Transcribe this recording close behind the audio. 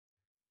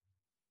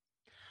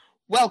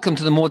Welcome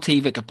to the More T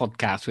Vicar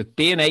podcast with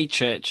B&A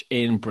Church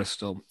in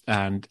Bristol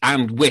and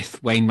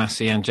with Wayne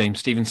Massey and James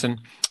Stevenson.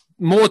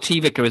 More T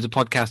Vicar is a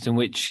podcast in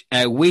which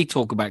we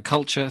talk about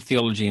culture,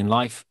 theology and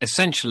life,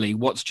 essentially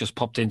what's just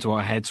popped into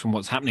our heads from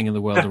what's happening in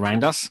the world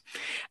around us,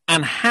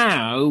 and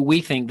how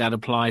we think that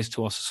applies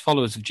to us as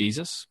followers of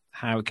Jesus,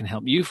 how it can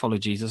help you follow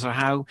Jesus, or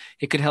how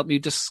it could help you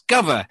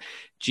discover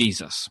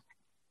Jesus.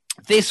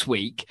 This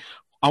week,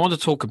 we want to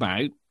talk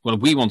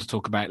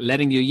about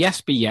letting your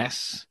yes be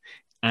yes,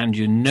 and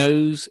your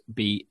no's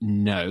be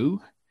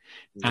no,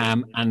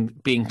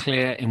 and being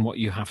clear in what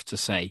you have to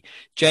say.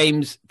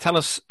 James, tell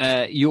us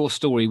your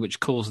story,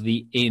 which calls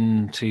the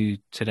in to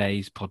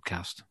today's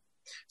podcast.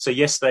 So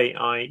yesterday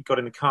I got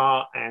in the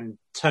car and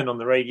turned on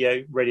the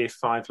Radio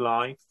 5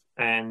 Live,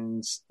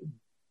 and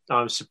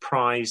I was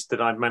surprised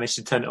that I'd managed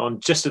to turn it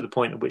on just at the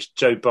point at which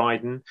Joe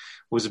Biden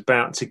was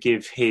about to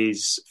give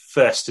his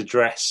first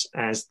address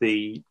as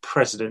the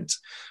President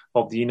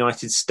of the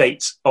United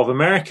States of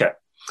America.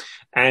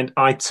 And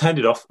I turned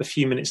it off a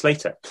few minutes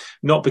later,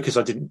 not because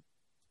I didn't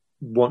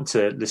want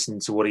to listen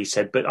to what he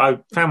said, but I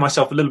found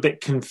myself a little bit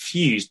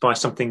confused by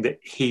something that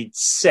he'd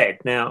said.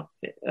 Now,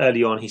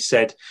 early on, he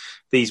said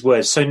these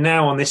words: "So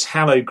now on this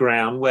hallowed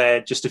ground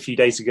where just a few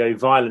days ago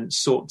violence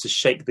sought to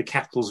shake the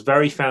Capitol's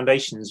very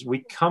foundations, we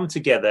come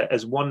together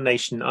as one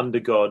nation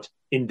under God,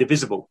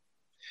 indivisible,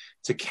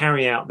 to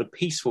carry out the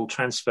peaceful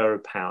transfer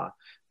of power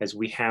as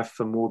we have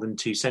for more than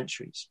 2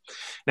 centuries."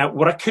 Now,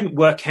 what I couldn't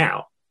work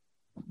out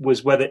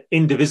was whether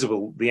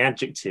indivisible, the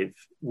adjective,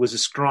 was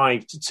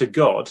ascribed to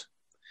God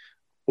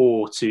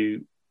or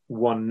to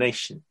one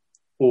nation,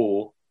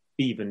 or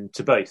even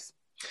to both.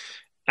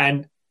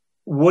 And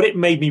what it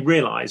made me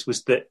realize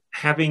was that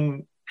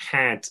having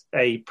had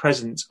a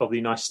president of the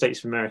United States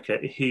of America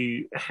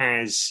who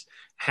has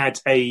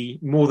had a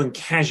more than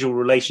casual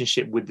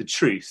relationship with the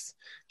truth,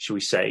 shall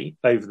we say,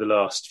 over the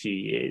last few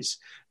years,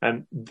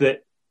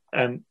 that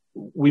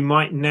we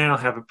might now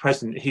have a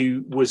president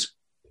who was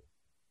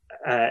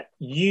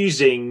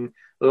using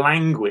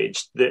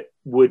language that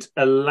would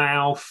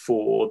allow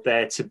for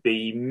there to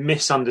be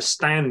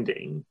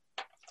misunderstanding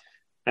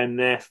and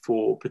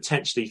therefore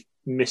potentially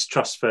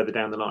mistrust further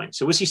down the line.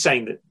 So was he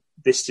saying that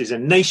this is a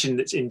nation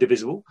that's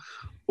indivisible,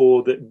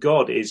 or that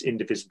God is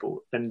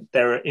indivisible? And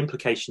there are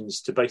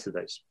implications to both of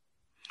those.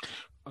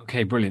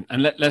 Okay, brilliant.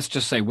 And let's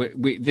just say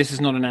this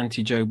is not an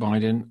anti-Joe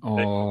Biden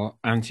or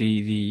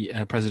anti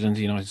the President of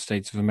the United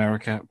States of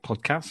America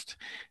podcast.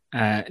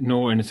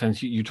 Nor in a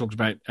sense, you talked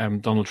about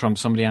Donald Trump.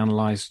 Somebody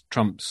analysed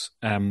Trump's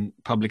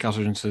public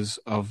utterances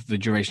of the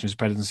duration of his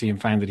presidency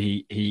and found that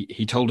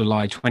he told a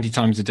lie 20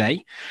 times a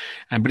day.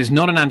 But it's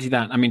not an anti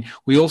that. I mean,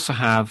 we also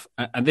have,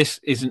 and this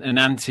isn't an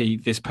anti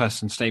this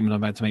person's statement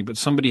I'm about to make, but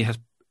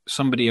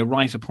a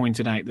writer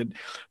pointed out that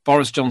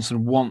Boris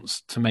Johnson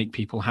wants to make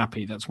people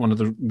happy. That's one of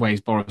the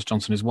ways Boris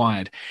Johnson is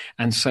wired.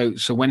 And so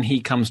when he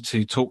comes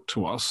to talk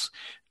to us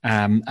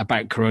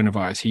about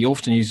coronavirus, he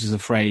often uses the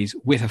phrase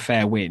 "with a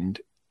fair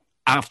wind,"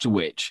 after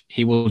which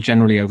he will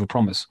generally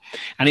overpromise.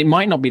 And it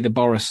might not be that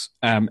Boris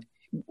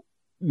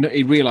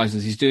he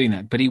realizes he's doing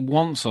that, but he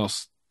wants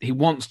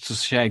to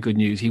share good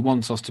news. He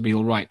wants us to be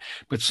all right.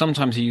 But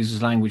sometimes he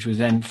uses language which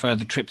then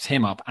further trips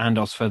him up and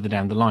us further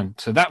down the line.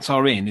 So that's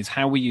our in, is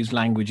how we use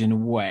language in a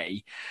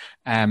way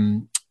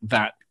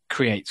that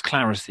creates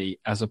clarity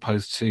as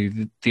opposed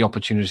to the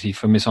opportunity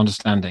for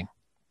misunderstanding.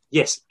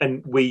 Yes,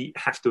 and we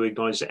have to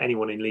acknowledge that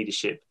anyone in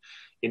leadership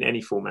in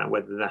any format,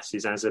 whether that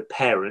is as a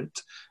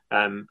parent,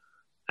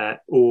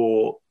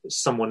 or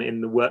someone in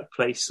the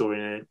workplace or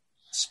in a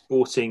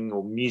sporting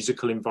or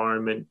musical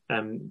environment,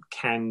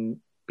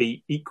 can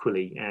be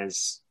equally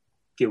as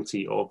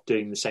guilty of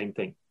doing the same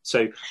thing.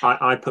 So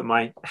I put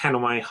my hand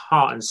on my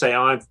heart and say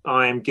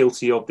I am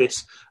guilty of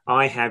this.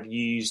 I have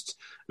used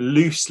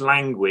loose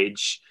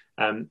language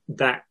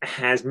that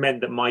has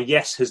meant that my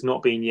yes has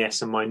not been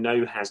yes and my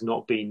no has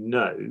not been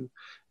no,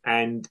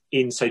 and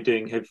in so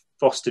doing have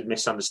fostered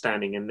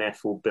misunderstanding and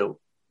therefore built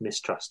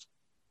mistrust.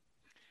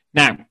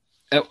 Now,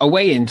 a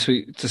way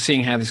into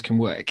seeing how this can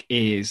work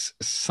is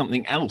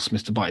something else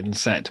Mr. Biden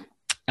said.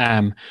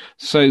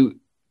 So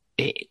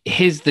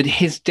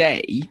his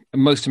day,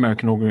 most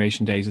American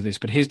inauguration days of this,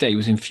 but his day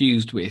was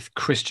infused with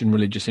Christian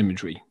religious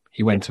imagery.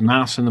 He went to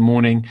Mass in the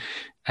morning.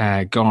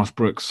 Garth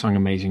Brooks sung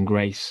Amazing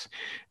Grace.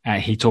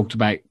 He talked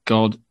about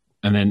God,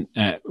 and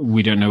then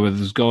we don't know whether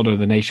there's God or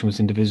the nation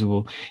was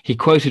indivisible. He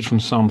quoted from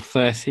Psalm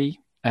 30,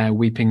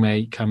 "Weeping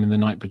may come in the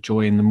night, but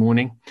joy in the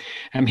morning."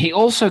 He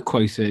also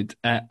quoted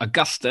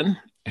Augustine,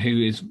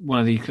 who is one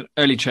of the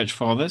early church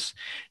fathers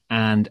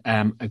and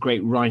a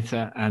great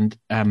writer and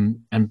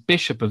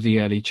bishop of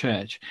the early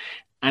church.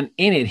 And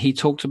in it, he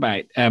talked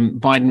about,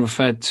 Biden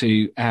referred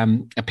to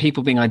a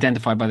people being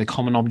identified by the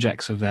common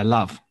objects of their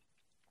love.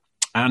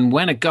 And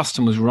when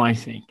Augustine was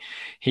writing,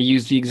 he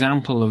used the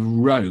example of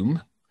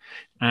Rome,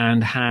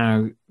 and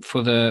how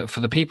for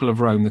the people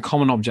of Rome, the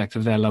common object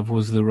of their love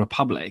was the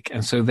Republic.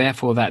 And so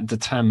therefore that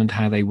determined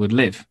how they would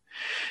live.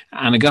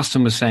 And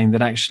Augustine was saying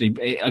that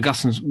actually,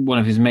 Augustine's one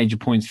of his major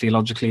points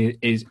theologically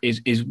is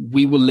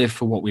we will live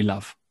for what we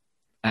love.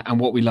 and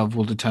what we love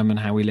will determine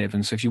how we live.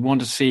 And so if you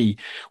want to see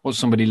what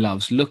somebody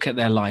loves, look at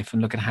their life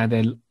and look at how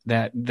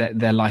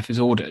their life is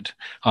ordered.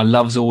 Our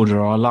loves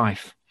order our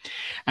life.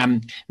 Now,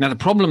 the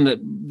problem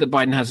that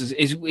Biden has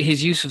is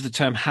his use of the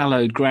term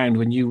hallowed ground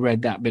when you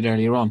read that bit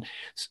earlier on.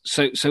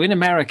 So in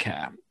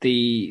America,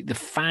 the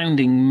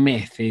founding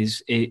myth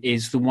is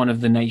the one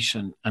of the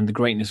nation and the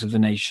greatness of the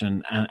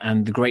nation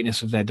and the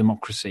greatness of their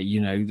democracy.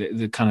 You know,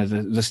 the kind of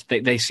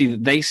they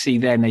see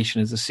their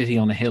nation as a city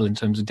on a hill in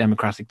terms of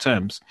democratic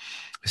terms.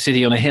 A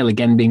city on a hill,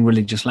 again, being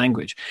religious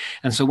language.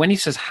 And so when he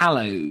says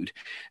hallowed,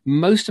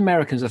 most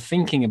Americans are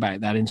thinking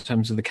about that in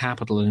terms of the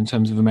Capitol and in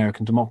terms of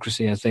American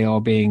democracy as they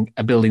are being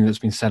a building that's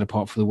been set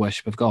apart for the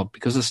worship of God.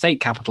 Because the state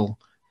capitol,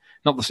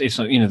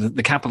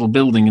 the Capitol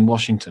building in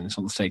Washington, it's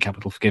not the state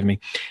capitol, forgive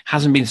me,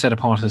 hasn't been set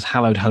apart as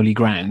hallowed holy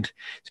ground.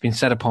 It's been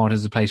set apart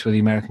as a place where the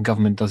American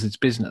government does its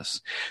business.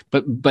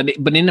 But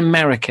in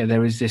America,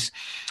 there is this...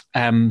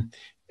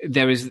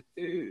 there is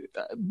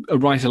a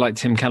writer like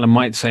Tim Keller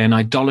might say an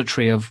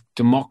idolatry of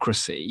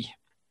democracy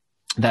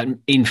that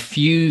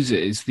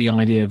infuses the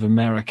idea of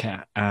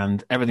America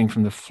and everything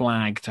from the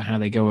flag to how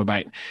they go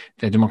about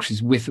their democracies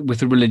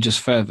with a religious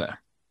fervor.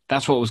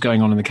 That's what was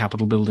going on in the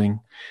Capitol building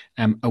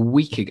a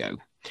week ago.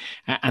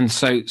 And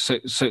so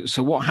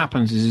what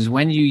happens is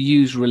when you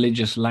use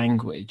religious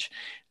language,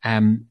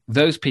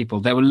 those people,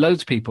 there were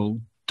loads of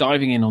people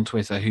diving in on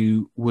Twitter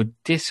who would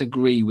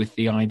disagree with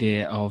the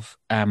idea of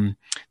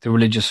the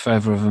religious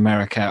fervor of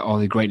America or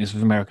the greatness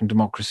of American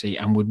democracy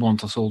and would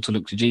want us all to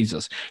look to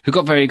Jesus, who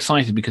got very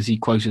excited because he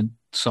quoted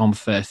Psalm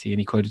 30 and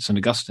he quoted St.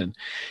 Augustine.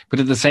 But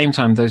at the same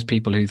time, those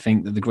people who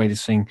think that the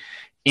greatest thing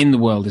in the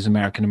world is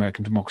American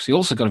democracy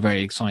also got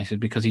very excited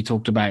because he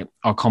talked about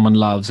our common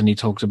loves and he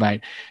talked about,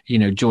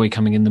 joy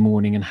coming in the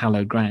morning and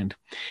hallowed ground.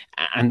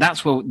 And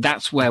that's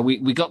where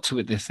we got to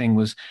it. This thing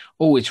was,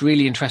 it's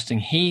really interesting.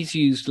 He's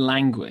used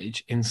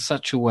language in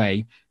such a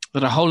way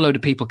that a whole load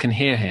of people can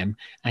hear him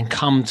and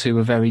come to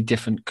a very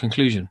different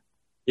conclusion.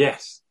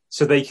 Yes.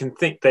 So they can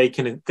think,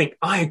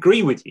 I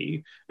agree with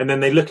you. And then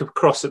they look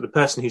across at the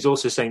person who's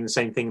also saying the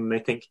same thing and they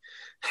think,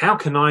 how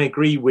can I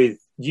agree with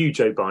you,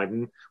 Joe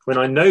Biden, when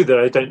I know that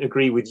I don't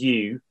agree with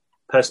you,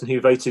 person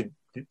who voted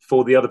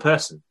for the other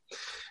person?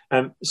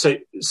 So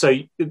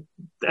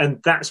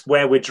that's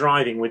where we're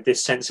driving with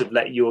this sense of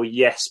let your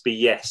yes be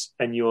yes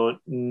and your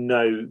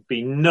no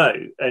be no.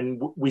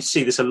 And we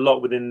see this a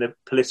lot within the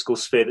political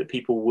sphere, that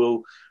people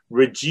will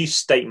reduce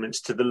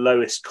statements to the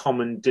lowest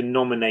common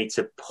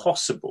denominator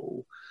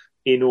possible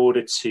in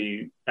order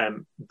to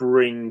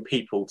bring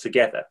people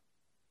together.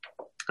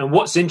 And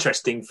what's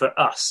interesting for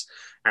us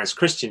as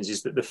Christians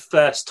is that the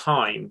first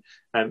time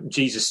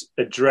Jesus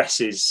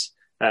addresses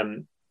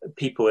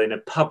people in a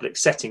public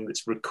setting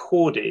that's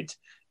recorded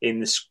in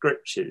the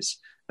scriptures,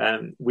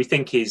 we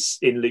think is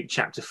in Luke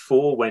chapter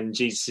 4, when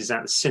Jesus is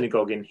at the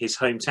synagogue in his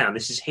hometown.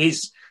 This is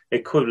his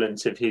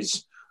equivalent of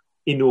his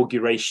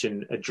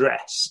inauguration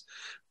address.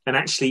 And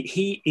actually,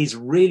 he is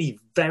really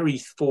very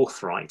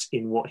forthright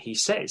in what he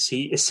says.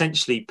 He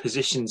essentially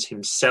positions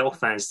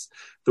himself as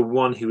the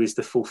one who is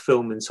the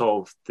fulfillment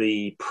of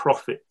the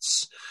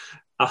prophets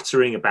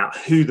uttering about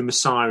who the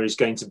Messiah is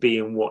going to be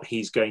and what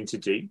he's going to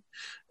do.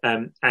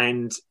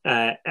 And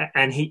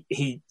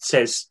he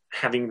says,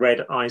 having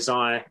read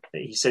Isaiah,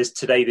 he says,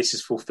 today this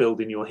is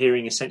fulfilled in your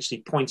hearing,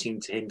 essentially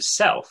pointing to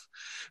himself.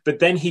 But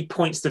then he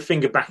points the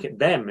finger back at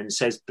them and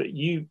says, but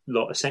you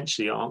lot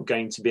essentially aren't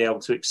going to be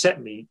able to accept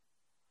me,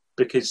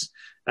 because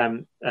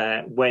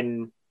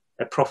when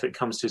a prophet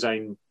comes to his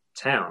own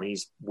town,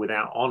 he's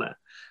without honor.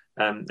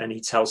 And he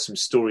tells some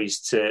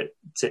stories to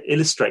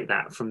illustrate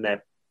that from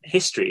their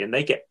history, and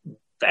they get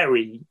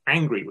very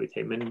angry with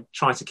him and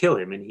try to kill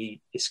him, and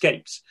he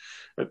escapes.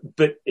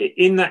 But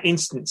in that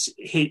instance,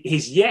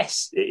 his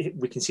yes,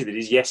 we can see that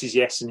his yes is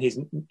yes and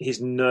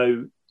his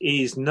no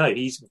is no.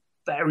 He's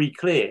very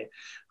clear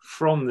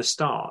from the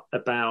start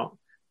about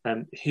who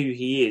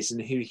he is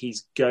and who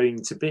he's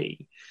going to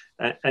be,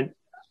 and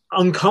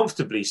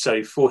uncomfortably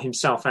so for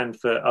himself and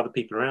for other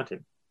people around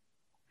him.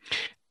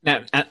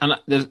 Now, and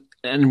there's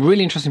a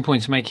really interesting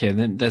point to make here.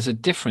 There's a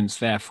difference,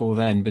 therefore,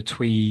 then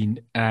between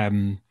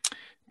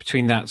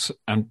that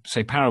and,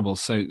 say,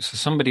 parables. So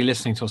somebody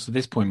listening to us at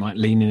this point might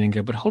lean in and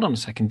go, but hold on a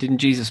second, didn't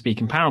Jesus speak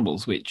in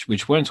parables,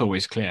 which weren't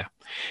always clear?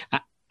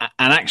 And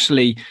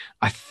actually,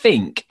 I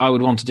think I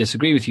would want to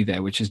disagree with you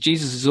there, which is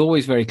Jesus is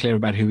always very clear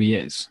about who he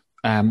is.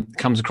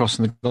 Comes across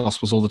in the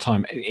Gospels all the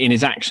time, in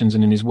his actions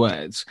and in his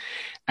words.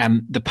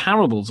 The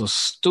parables are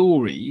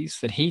stories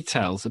that he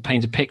tells that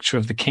paint a picture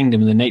of the kingdom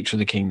and the nature of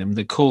the kingdom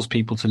that cause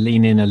people to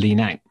lean in or lean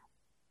out.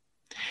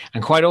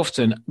 And quite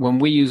often, when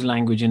we use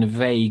language in a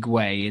vague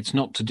way, it's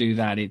not to do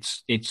that.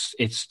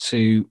 It's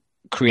to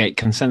create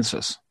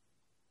consensus.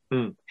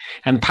 Mm.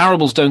 And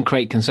parables don't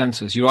create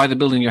consensus. You're either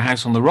building your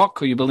house on the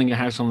rock or you're building your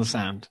house on the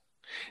sand.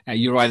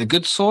 You're either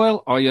good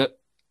soil or you're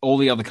all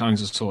the other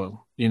kinds of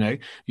soil.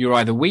 You're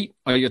either wheat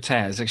or you're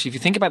tares. Actually, if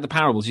you think about the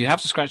parables, you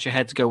have to scratch your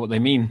head to go what they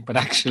mean. But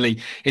actually,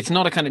 it's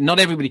not not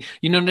everybody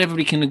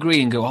can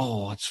agree and go,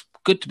 oh, it's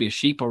good to be a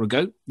sheep or a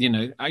goat.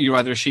 You're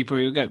either a sheep or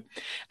you're a goat.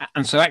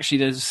 And so actually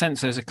there's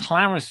a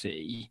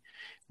clarity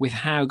with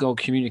how God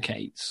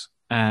communicates,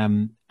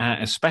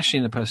 especially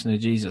in the person of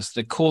Jesus,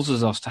 that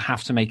causes us to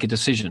have to make a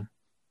decision.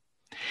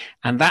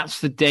 And that's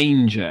the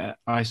danger,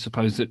 I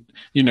suppose, that,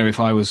 if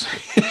I was,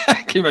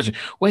 can you imagine,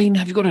 Wayne,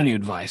 have you got any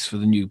advice for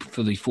the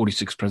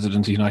 46th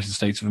president of the United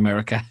States of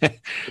America?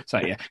 So,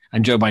 yeah.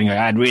 And Joe Biden going,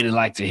 I'd really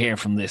like to hear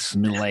from this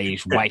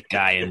middle-aged white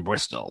guy in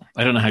Bristol.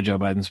 I don't know how Joe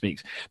Biden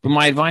speaks, but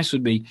my advice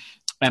would be,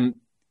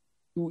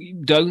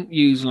 don't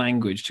use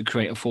language to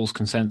create a false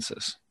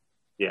consensus.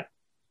 Yeah.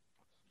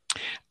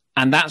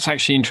 And that's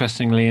actually,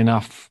 interestingly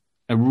enough,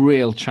 a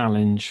real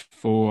challenge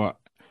for...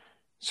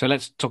 So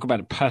let's talk about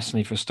it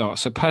personally for a start.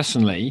 So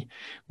personally,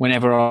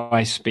 whenever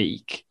I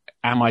speak,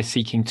 am I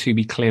seeking to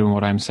be clear in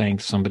what I'm saying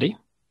to somebody?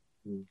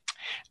 And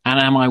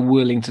am I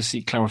willing to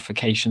seek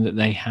clarification that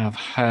they have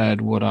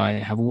heard what I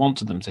have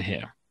wanted them to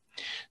hear?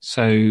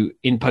 So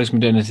in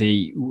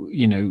postmodernity,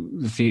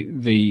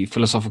 the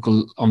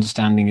philosophical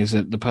understanding is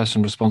that the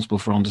person responsible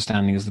for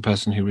understanding is the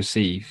person who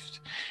received.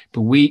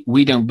 But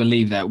we don't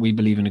believe that. We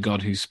believe in a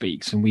God who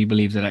speaks, and we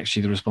believe that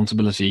actually the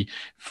responsibility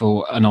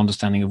for an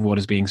understanding of what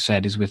is being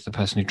said is with the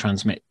person who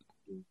transmits.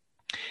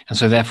 And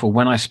so therefore,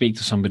 when I speak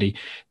to somebody,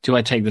 do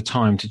I take the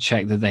time to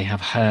check that they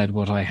have heard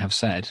what I have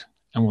said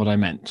and what I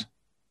meant?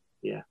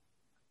 Yeah.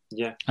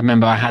 Yeah. I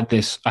remember I had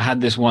this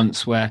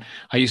once where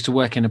I used to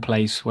work in a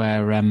place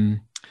where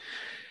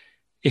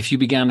if you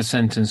began a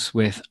sentence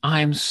with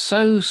 "I'm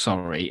so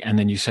sorry" and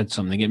then you said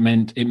something, it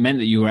meant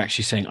that you were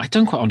actually saying, "I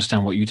don't quite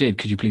understand what you did.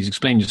 Could you please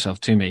explain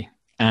yourself to me?"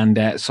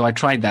 And so I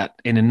tried that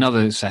in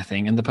another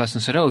setting, and the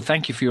person said, "Oh,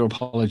 thank you for your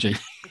apology."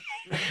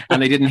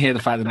 And they didn't hear the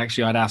fact that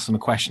actually I'd asked them a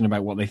question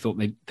about what they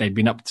thought they'd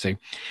been up to.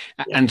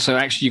 Yeah. And so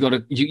actually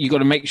you got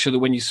to make sure that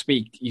when you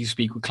speak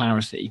with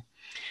clarity.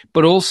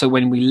 But also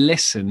when we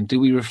listen, do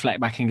we reflect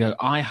back and go,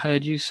 I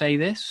heard you say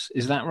this?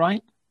 Is that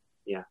right?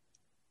 Yeah.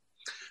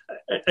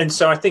 And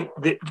so I think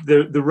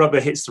the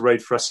rubber hits the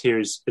road for us here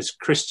as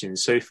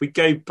Christians. So if we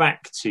go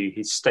back to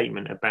his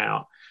statement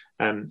about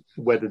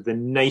whether the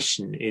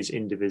nation is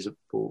indivisible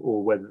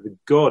or whether the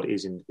God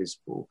is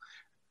indivisible,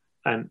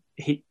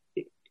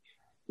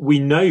 we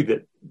know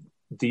that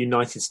the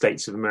United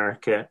States of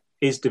America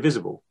is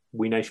divisible.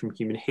 We know from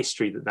human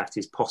history that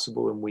is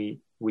possible, and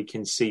we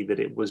can see that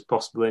it was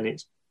possible in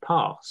its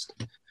past.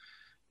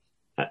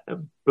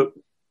 But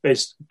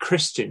as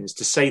Christians,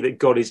 to say that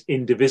God is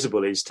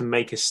indivisible is to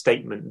make a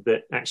statement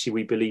that actually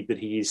we believe that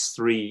he is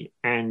three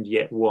and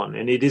yet one.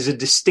 And it is a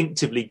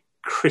distinctively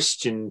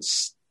Christian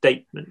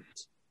statement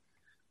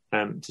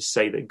to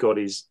say that God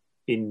is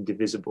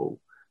indivisible.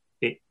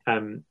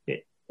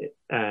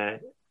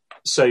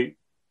 So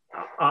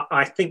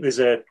I think there's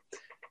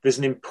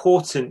an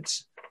important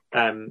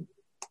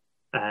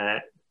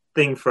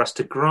thing for us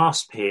to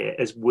grasp here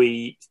as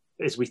we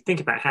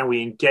think about how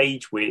we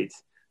engage with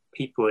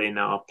people in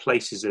our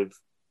places of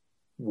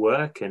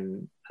work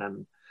and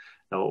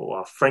or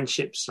our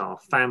friendships, our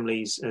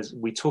families, as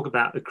we talk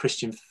about the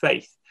Christian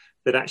faith,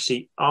 that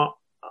actually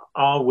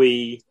are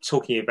we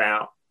talking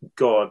about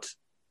God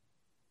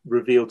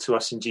revealed to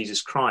us in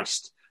Jesus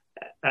Christ,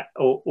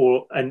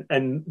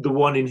 and the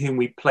one in whom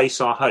we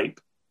place our hope,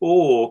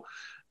 or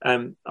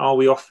are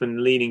we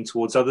often leaning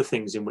towards other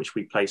things in which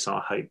we place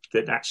our hope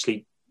that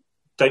actually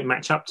don't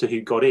match up to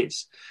who God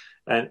is,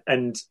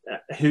 and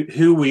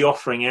who are we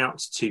offering out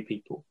to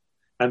people?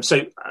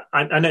 So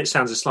I know it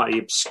sounds a slightly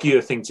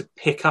obscure thing to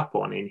pick up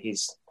on in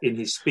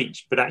his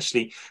speech, but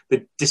actually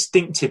the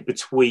distinctive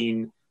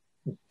between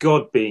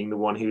God being the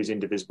one who is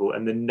indivisible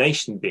and the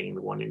nation being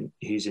the one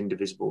who's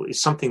indivisible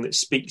is something that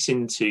speaks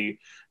into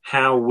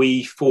how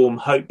we form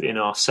hope in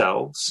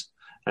ourselves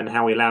and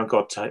how we allow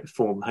God to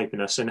form hope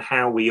in us and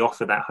how we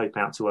offer that hope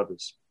out to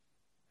others.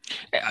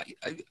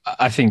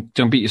 I think,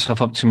 don't beat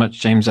yourself up too much,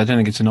 James. I don't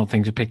think it's an odd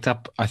thing to pick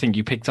up. I think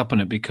you picked up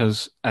on it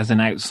because as an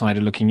outsider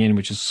looking in,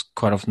 which is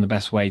quite often the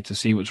best way to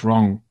see what's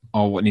wrong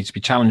or what needs to be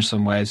challenged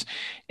somewhere,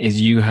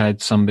 is you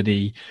heard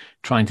somebody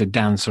trying to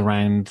dance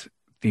around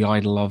the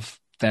idol of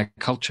their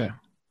culture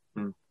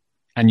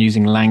and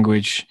using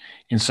language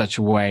in such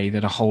a way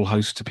that a whole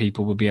host of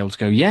people would be able to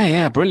go,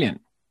 yeah,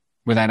 brilliant,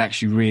 without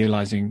actually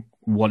realizing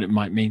what it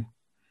might mean.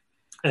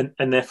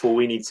 And therefore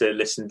we need to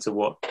listen to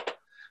what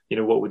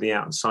would the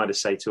outsider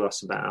say to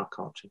us about our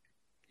culture.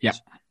 Yeah.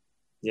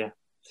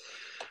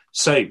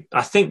 So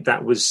I think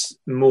that was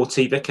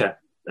Morty Vicar,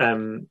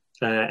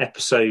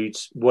 episode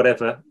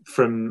whatever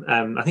from,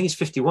 I think it's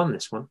 51,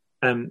 this one,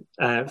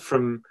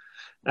 from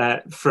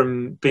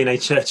B&A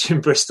Church in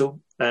Bristol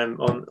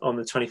on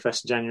the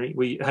 21st of January.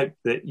 We hope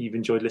that you've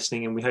enjoyed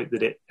listening, and we hope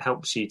that it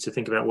helps you to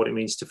think about what it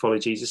means to follow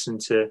Jesus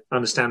and to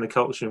understand the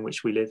culture in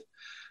which we live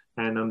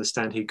and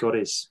understand who God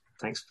is.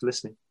 Thanks for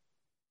listening.